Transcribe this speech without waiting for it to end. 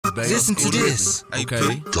Listen to this.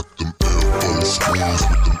 Okay. Got them Air Force Ones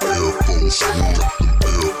with them Air Force Ones. Got them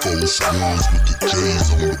Air Force Ones with the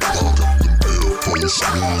J's on the bottom. Got them Air Force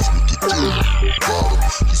Ones with the J's on the bottom.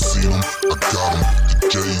 You see them? I got them with the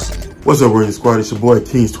J's on the bottom. What's up, Running Squad? It's your boy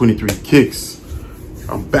Kings23Kicks.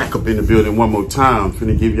 I'm back up in the building one more time. I'm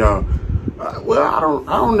finna give y'all. Well, I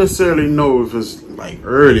don't necessarily know if it's like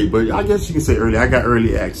early, but I guess you can say early. I got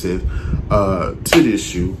early access to this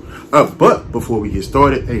shoe. But before we get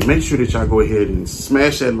started, hey, make sure that y'all go ahead and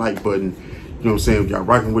smash that like button. You know what I'm saying? If y'all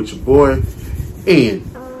rocking with your boy, and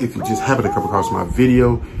if you just happen to come across my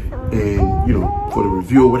video, and you know, for the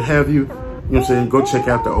review or what have you, you know what I'm saying? Go check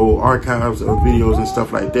out the old archives of videos and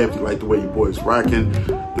stuff like that. If you like the way your boy's rocking,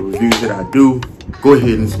 the reviews that I do, go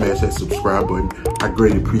ahead and smash that subscribe button. I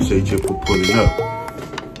greatly appreciate you for pulling up.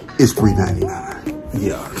 It's $3.99.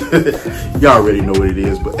 Yeah, y'all already know what it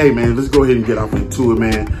is. But hey, man, let's go ahead and get off into it,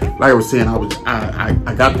 man. Like I was saying,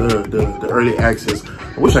 I got the early access.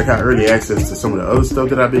 I wish I got early access to some of the other stuff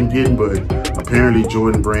that I've been getting, but apparently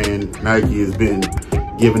Jordan Brand, Nike has been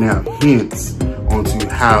giving out hints onto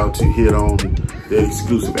how to hit on the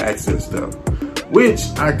exclusive access stuff, which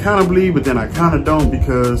I kind of believe, but then I kind of don't,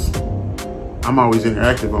 because I'm always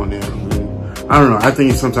interactive on there. I don't know. I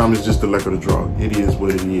think sometimes it's just the luck of the draw. It is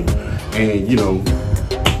what it is. And, you know,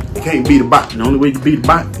 you can't beat a bot. The only way you beat a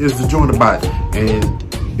bot is to join the bot. And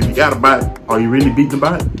if you got a bot, are you really beating the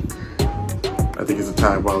bot? I think it's a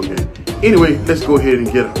tie ball game. Anyway, let's go ahead and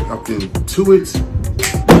get up into it.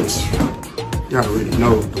 Y'all already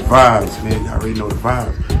know the vibes, man. Y'all already know the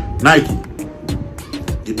vibes. Nike,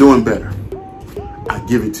 you're doing better. I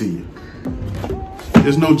give it to you.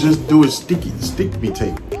 There's no just do it stick me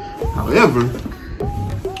tape. However,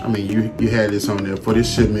 I mean, you had this on there for this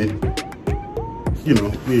shipment. You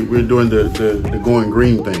know, we're doing the going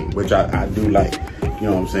green thing, which I do like. You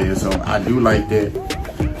know what I'm saying? So I do like that.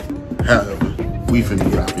 However, we finna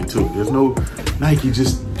get off into it. There's no Nike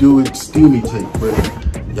just do it steal me tape, but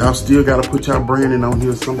y'all still gotta put y'all branding on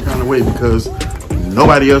here some kind of way, because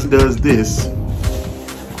nobody else does this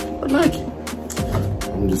but Nike.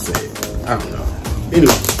 I'm just saying. I don't know.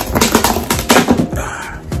 Anyway,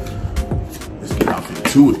 let's get off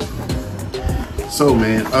into it. So,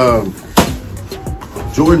 man,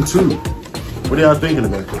 Jordan 2. What are y'all thinking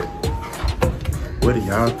about that? What are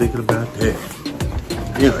y'all thinking about that?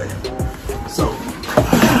 Anyway, so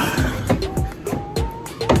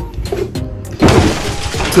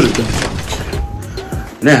to the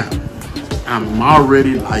dance. Now, I'm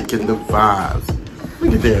already liking the vibes.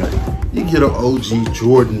 Look at that. You get an OG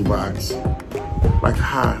Jordan box. Like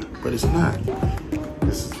high, but it's not.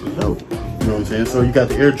 This is low. You know what I'm saying? So you got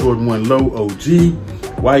the Air Jordan 1 low OG,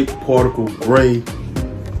 white, particle, gray.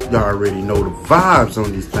 Y'all already know the vibes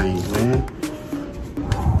on these things, man.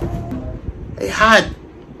 They hot.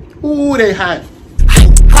 Ooh, they hot.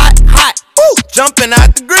 Hot. Ooh, jumping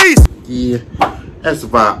out the grease. Yeah, that's the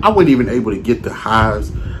vibe. I wasn't even able to get the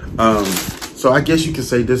highs. So I guess you could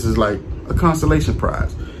say this is like a consolation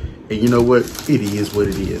prize. And you know what? It is what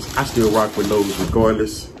it is. I still rock with those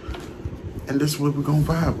regardless. And this is what we're going to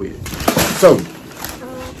vibe with. So,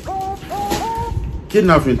 getting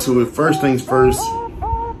off into it, first things first.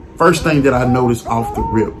 First thing that I noticed off the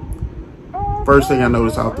rip.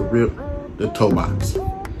 The toe box.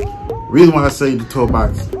 Reason why I say the toe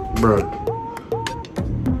box, bro.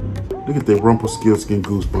 Look at the Rumpelstiltskin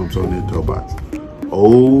goosebumps on that toe box.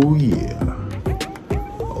 Oh, yeah.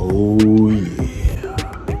 Oh, yeah.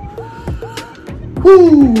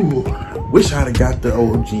 Whoo! Wish I'd have got the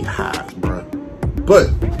OG highs, bro.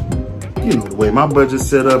 But, you know, the way my budget's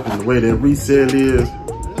set up and the way that resale is,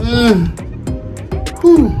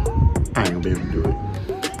 whew, I ain't gonna be able to do it.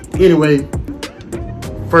 Anyway,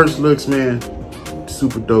 first looks, man,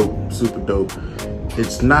 super dope, super dope.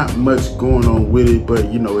 It's not much going on with it,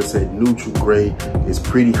 but, you know, it's a neutral gray. It's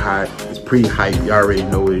pretty hot. It's pretty hype. You already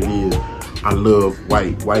know what it is. I love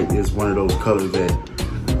white. White is one of those colors that,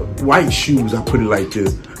 white shoes, I put it like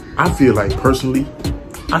this. I feel like, personally,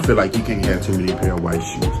 I feel like you can't have too many pair of white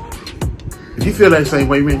shoes. If you feel that same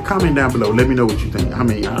way, man, comment down below. Let me know what you think. I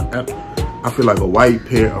mean, I feel like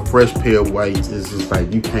a fresh pair of whites is just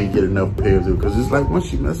like, you can't get enough pairs of it. Because it's like,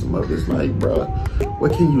 once you mess them up, it's like, bro,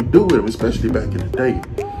 what can you do with them? Especially back in the day.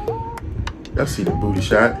 Y'all see the booty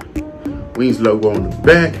shot. Wings logo on the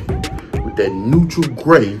back with that neutral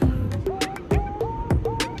gray.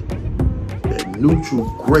 Neutral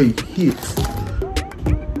gray hit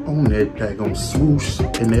on that daggone swoosh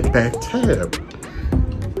and that back tab.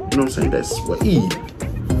 You know what I'm saying? That's suede.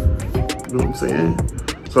 You know what I'm saying?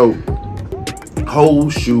 So, whole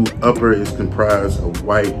shoe upper is comprised of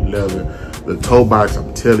white leather. The toe box,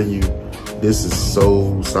 I'm telling you, This is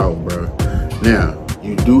so soft, bro. Now,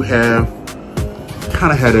 you do have,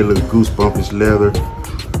 kind of had that little goosebumpish leather.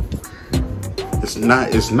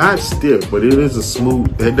 It's not stiff, but it is a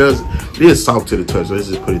smooth, it is soft to the touch. Let's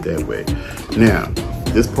just put it that way. Now,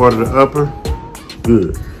 this part of the upper,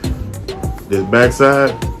 good. This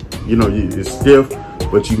backside, you know, it's stiff,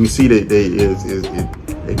 but you can see that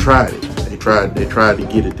they tried it. They tried to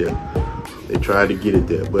get it there. They tried to get it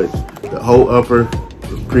there, but the whole upper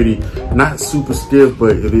is pretty, not super stiff,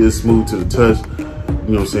 but it is smooth to the touch.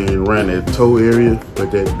 You know what I'm saying, around that toe area,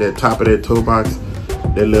 but that top of that toe box,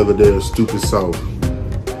 that leather there is stupid soft.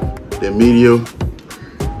 That medial,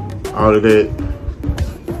 all of that,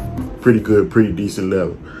 pretty good, pretty decent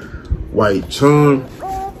leather. White tongue,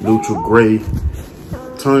 neutral gray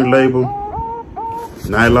tongue label,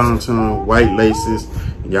 nylon tongue, white laces.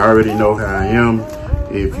 Y'all already know how I am.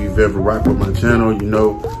 If you've ever rocked with my channel, you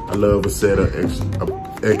know I love a set of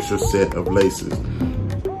extra set of laces.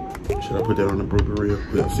 Should I put that on the blooper reel?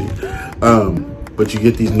 We'll see. But you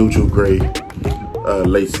get these neutral gray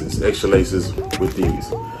laces, extra laces with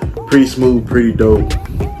these. Pretty smooth, pretty dope.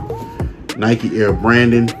 Nike Air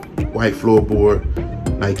branding, white floorboard,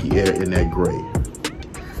 Nike Air in that gray.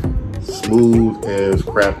 Smooth as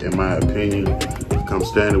crap in my opinion. Come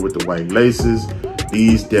standard with the white laces.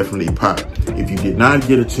 These definitely pop. If you did not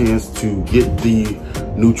get a chance to get the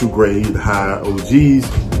neutral gray, the high OGs, you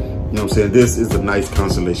know what I'm saying, this is a nice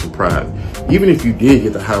consolation prize. Even if you did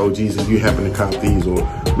get the high OGs and you happen to cop these, or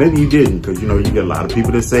maybe you didn't, because you know you get a lot of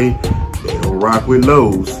people that say they don't rock with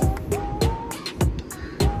lows.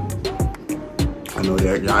 I know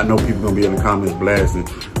that, I know people gonna be in the comments blasting,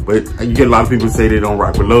 but you get a lot of people say they don't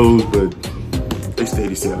rock with lows, but they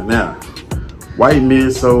steady selling out. White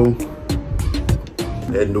midsole,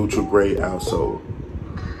 that neutral gray outsole.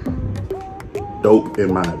 Dope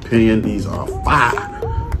in my opinion. These are fire.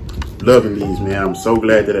 Loving these, man. I'm so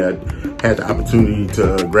glad that I had the opportunity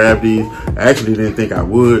to grab these. I actually didn't think I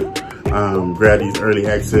would grab these early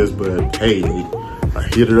access, but hey, I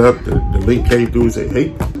hit it up. The link came through and said,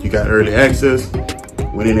 hey, you got early access.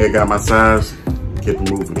 Went in there, got my size, kept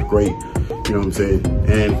it moving. Great. You know what I'm saying?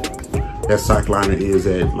 And that sock liner is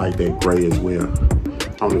at like that gray as well.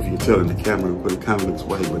 I don't know if you can tell in the camera, but it kind of looks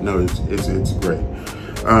white, but no, it's gray.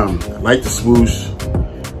 I like the swoosh. You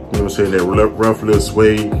know what I'm saying? That rough little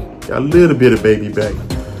suede. Got a little bit of baby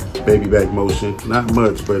back motion. Not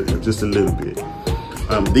much, but just a little bit.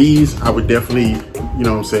 These I would definitely, you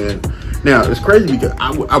know what I'm saying. Now it's crazy because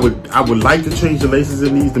I would like to change the laces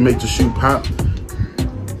in these to make the shoe pop,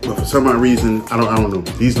 but for some odd reason I don't know.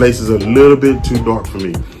 These laces are a little bit too dark for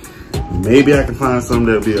me. Maybe I can find some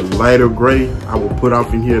that'll be a lighter gray. I will put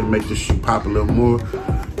off in here to make the shoe pop a little more.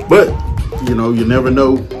 But you know, you never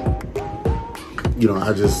know. You know,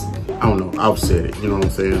 I don't know. I've said it. You know what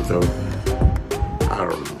I'm saying? So I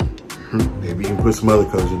don't know. Maybe you can put some other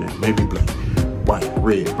colors in there. Maybe black, white,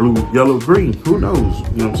 red, blue, yellow, green. Who knows?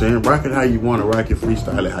 You know what I'm saying? Rock it how you want to rock it.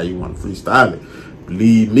 Freestyle it how you want to freestyle it.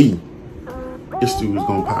 Believe me, this dude is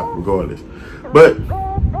gonna pop regardless. But you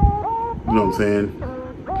know what I'm saying?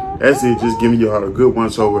 That's it. Just giving y'all a good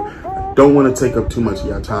once over. I don't want to take up too much of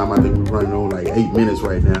y'all time. I think we're running on like 8 minutes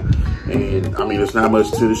right now, and I mean it's not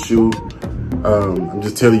much to the shoe. I'm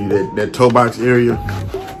just telling you that toe box area,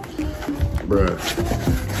 bruh,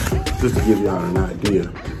 just to give y'all an idea.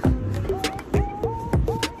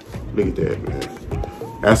 Look at that,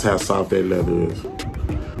 man. That's how soft that leather is.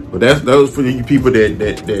 But those for you people that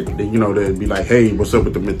you know, that be like, hey, what's up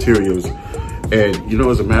with the materials? And you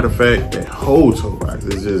know, as a matter of fact, that whole toe box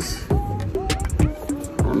is just, I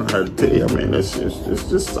don't know how to tell you. I mean, it's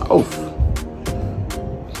just soft.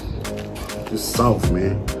 Just soft,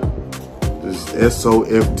 man. Just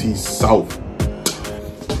S-O-F-T, soft.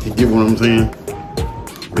 You get what I'm saying?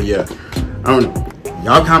 But yeah, I don't know.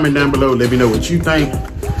 Y'all comment down below. Let me know what you think.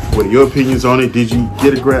 What are your opinions on it? Did you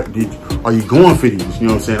get a grab? Are you going for these? You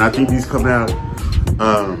know what I'm saying? I think these come out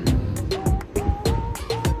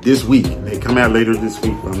this week. They come out later this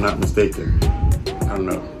week, if I'm not mistaken. I don't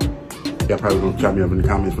know. Y'all probably gonna chop me up in the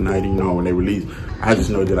comments for not even knowing when they release. I just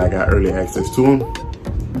know that I got early access to them.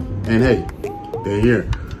 And hey, they're here.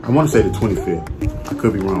 I want to say the 25th. I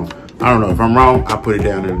could be wrong. I don't know. If I'm wrong, I'll put it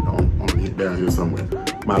down there down here somewhere.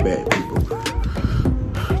 My bad, people.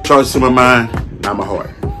 Charges to my mind, not my heart.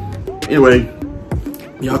 Anyway,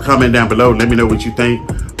 y'all comment down below. Let me know what you think.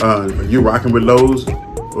 Are you rocking with lows?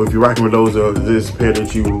 Or if you're rocking with lows, is this a pair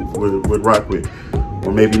that you would rock with?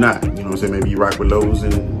 Or maybe not. You know what I'm saying? Maybe you rock with lows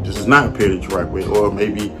and this is not a pair that you rock with. Or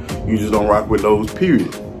maybe you just don't rock with lows, period.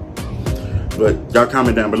 But y'all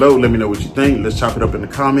comment down below. Let me know what you think. Let's chop it up in the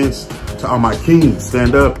comments. To all my kings,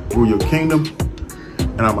 stand up, rule your kingdom.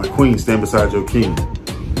 And and I'm like, queen, stand beside your king.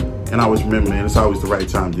 And I always remember, man, it's always the right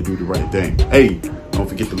time to do the right thing. Hey, don't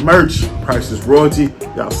forget the merch, Priceless Royalty.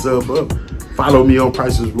 Y'all sub up. Follow me on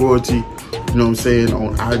Priceless Royalty. You know what I'm saying?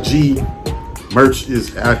 On IG. Merch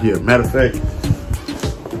is out here. Matter of fact,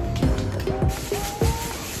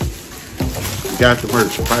 we got the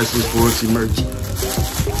merch. Priceless Royalty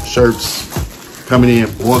merch. Shirts coming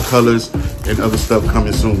in. More colors and other stuff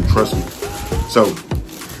coming soon. Trust me. So,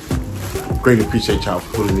 greatly appreciate y'all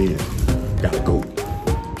for pulling in. Gotta go.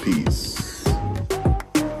 Peace.